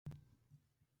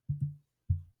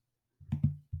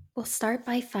We'll start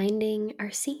by finding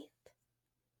our seat.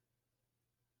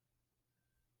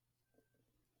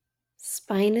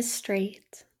 Spine is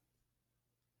straight.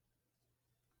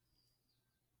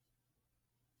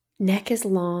 Neck is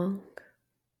long.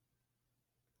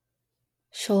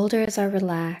 Shoulders are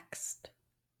relaxed.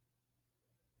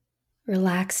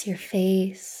 Relax your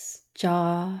face,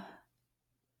 jaw,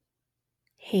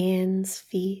 hands,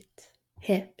 feet,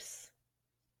 hips.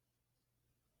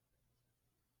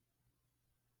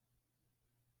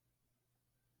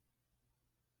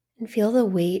 And feel the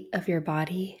weight of your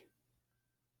body.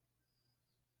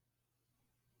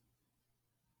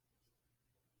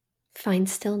 Find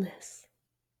stillness.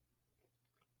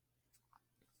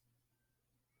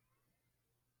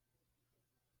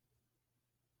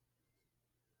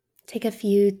 Take a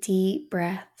few deep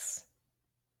breaths,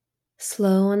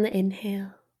 slow on the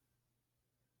inhale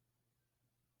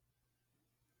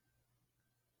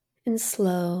and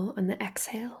slow on the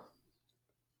exhale.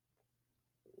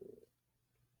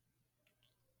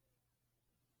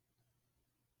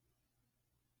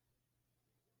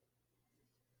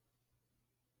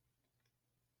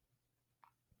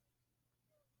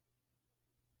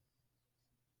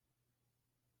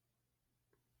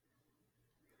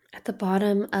 At the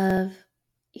bottom of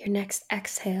your next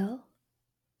exhale,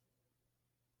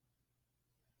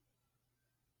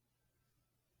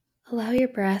 allow your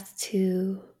breath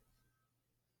to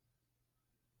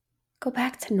go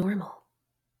back to normal.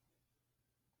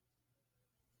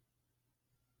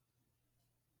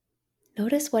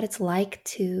 Notice what it's like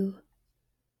to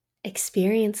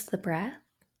experience the breath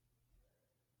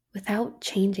without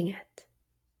changing it.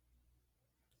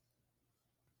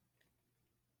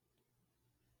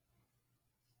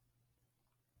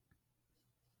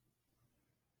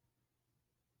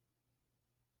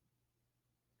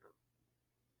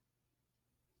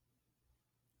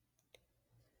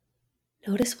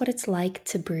 Notice what it's like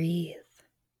to breathe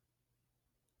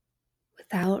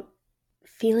without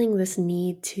feeling this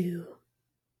need to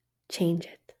change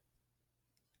it.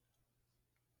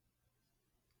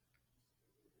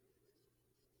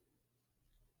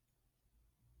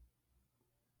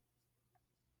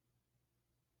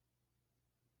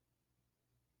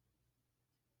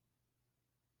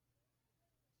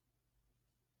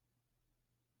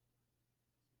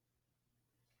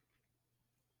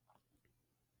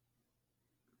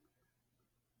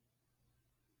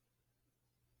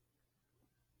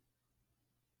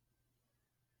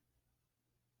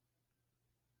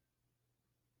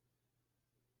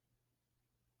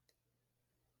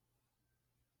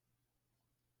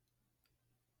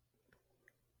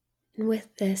 And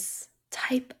with this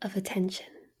type of attention,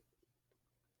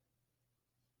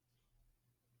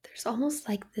 there's almost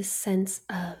like this sense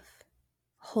of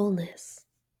wholeness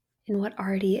in what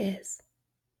already is.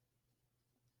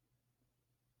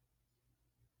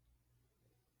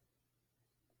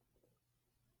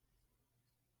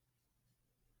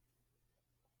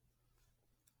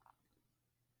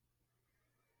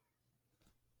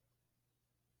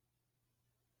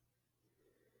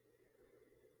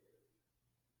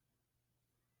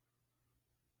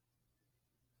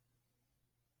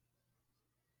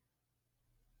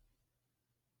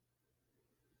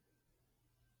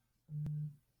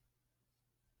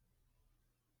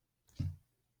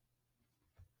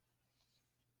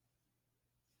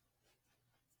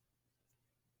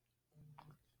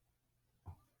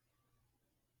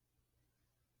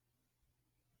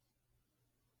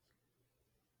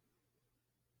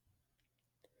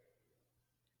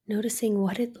 Noticing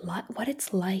what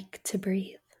it's like to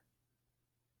breathe.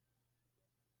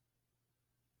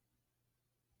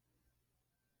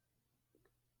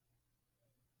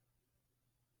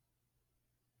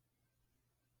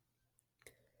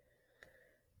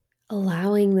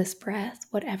 Allowing this breath,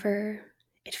 whatever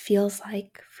it feels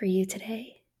like for you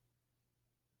today,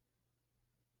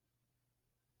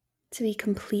 to be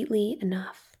completely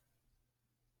enough.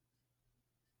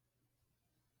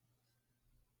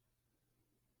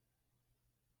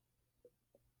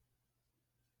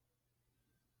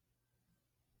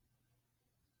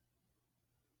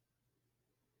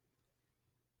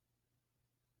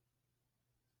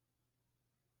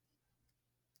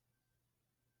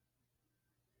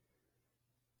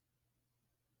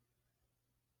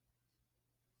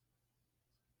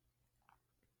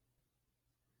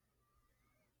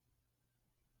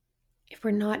 If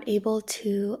we're not able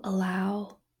to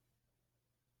allow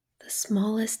the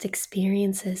smallest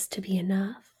experiences to be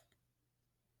enough,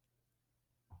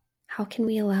 how can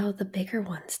we allow the bigger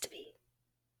ones to be?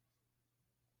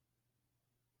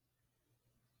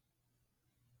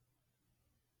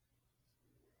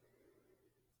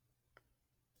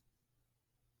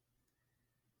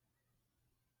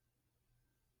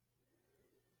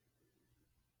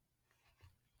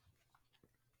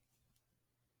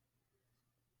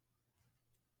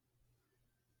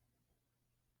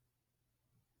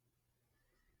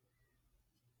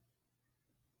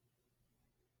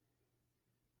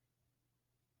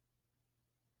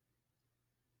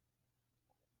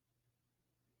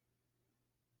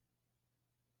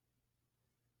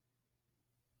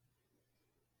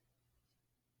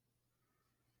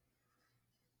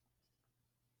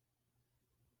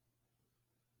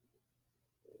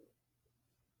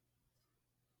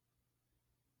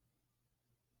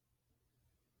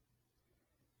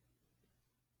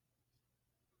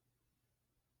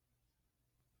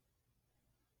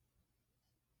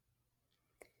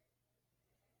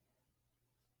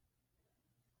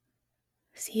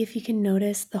 See if you can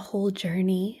notice the whole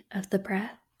journey of the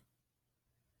breath,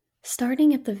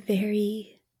 starting at the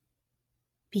very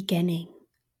beginning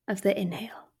of the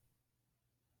inhale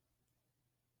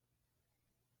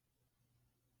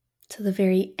to the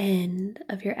very end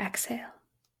of your exhale.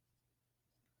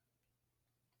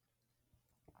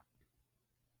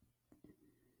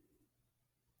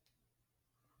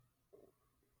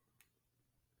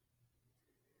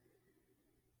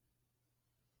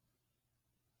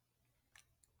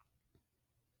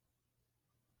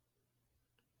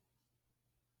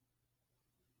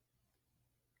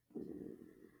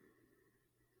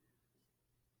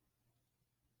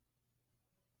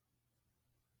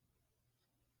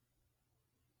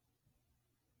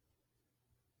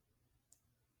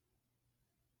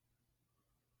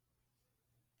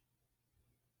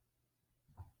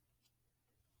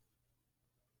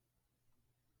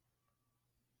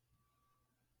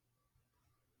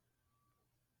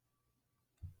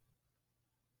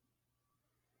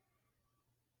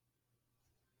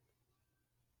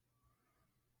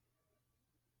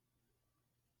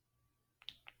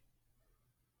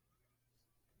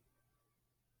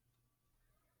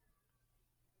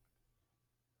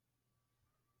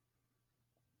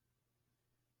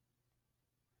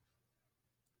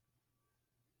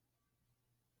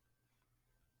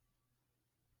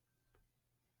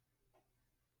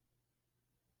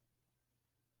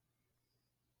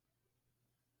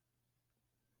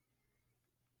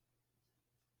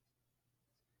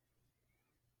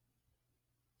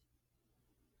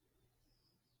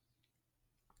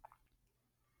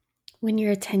 When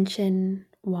your attention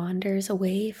wanders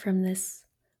away from this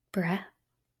breath,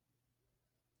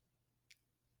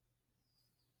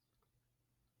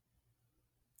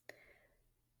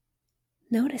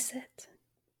 notice it.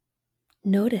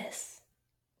 Notice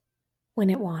when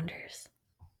it wanders.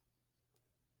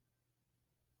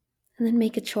 And then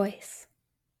make a choice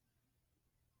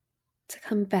to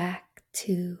come back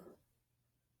to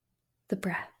the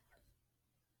breath.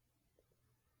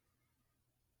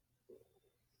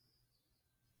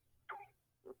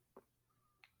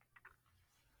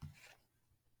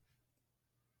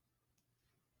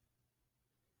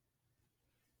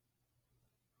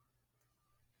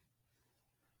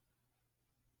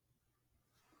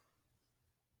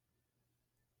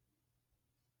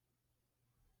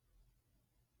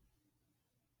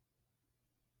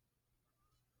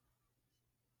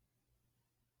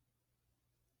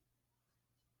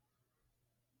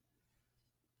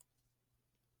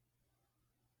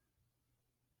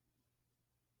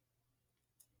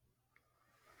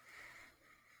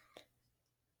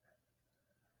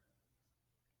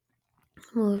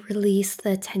 We'll release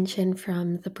the tension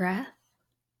from the breath.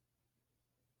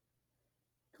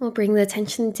 We'll bring the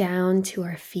attention down to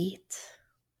our feet.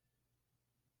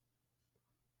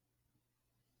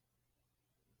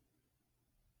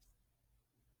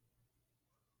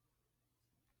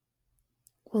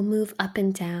 We'll move up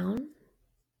and down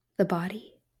the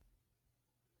body,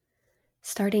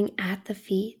 starting at the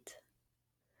feet,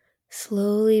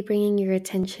 slowly bringing your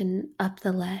attention up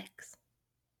the legs,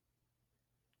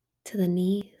 to the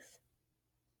knees,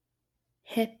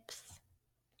 hips,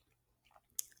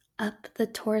 up the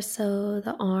torso,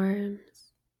 the arms,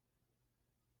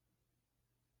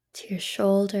 to your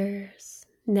shoulders,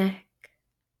 neck,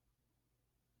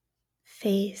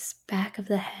 face, back of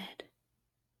the head,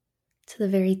 to the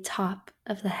very top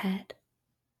of the head.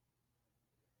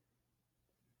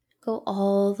 Go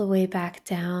all the way back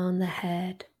down the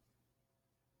head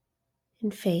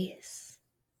and face,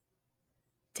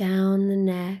 down the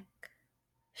neck,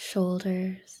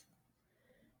 shoulders,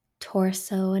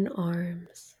 torso and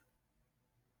arms,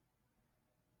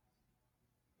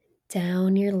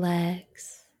 down your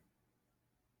legs,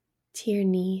 to your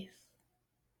knees,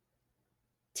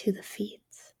 to the feet.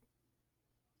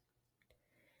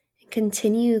 And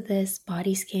continue this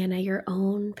body scan at your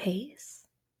own pace.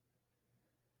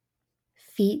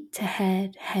 Feet to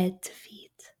head, head to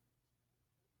feet.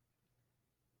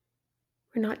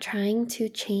 We're not trying to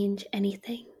change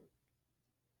anything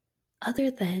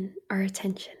other than our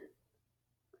attention.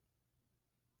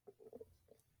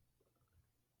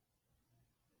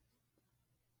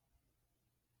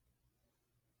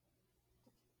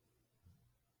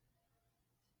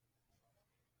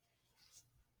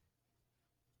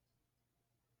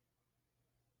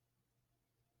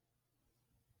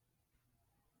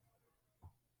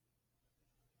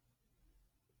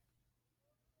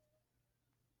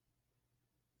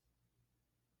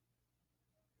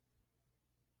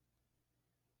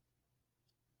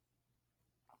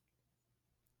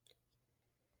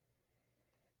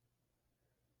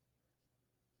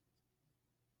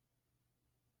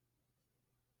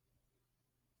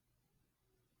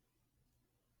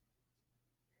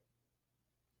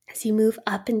 As you move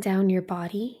up and down your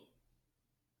body,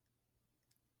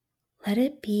 let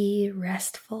it be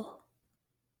restful,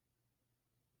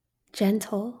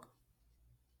 gentle,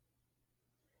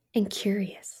 and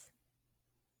curious.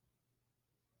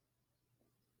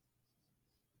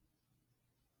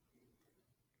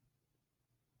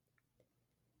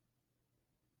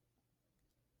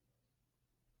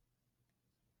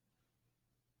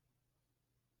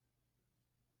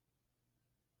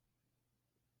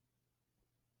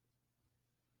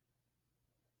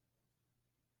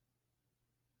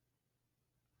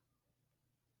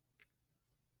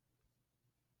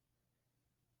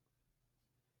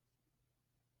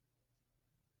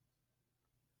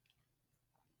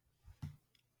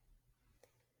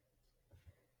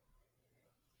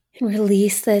 And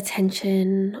release the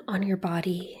attention on your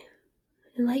body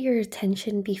and let your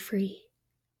attention be free.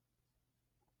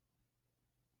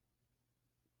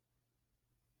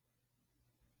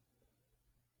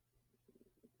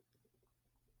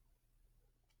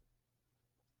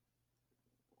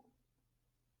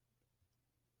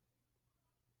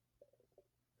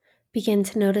 Begin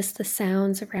to notice the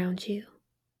sounds around you,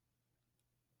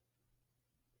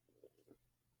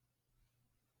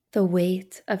 the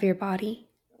weight of your body.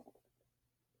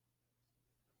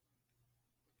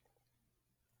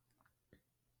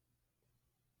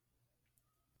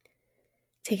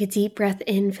 Take a deep breath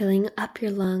in, filling up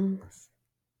your lungs.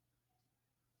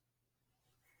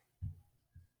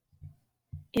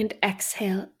 And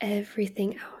exhale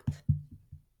everything out.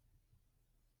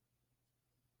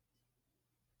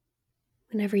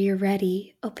 Whenever you're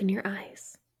ready, open your eyes.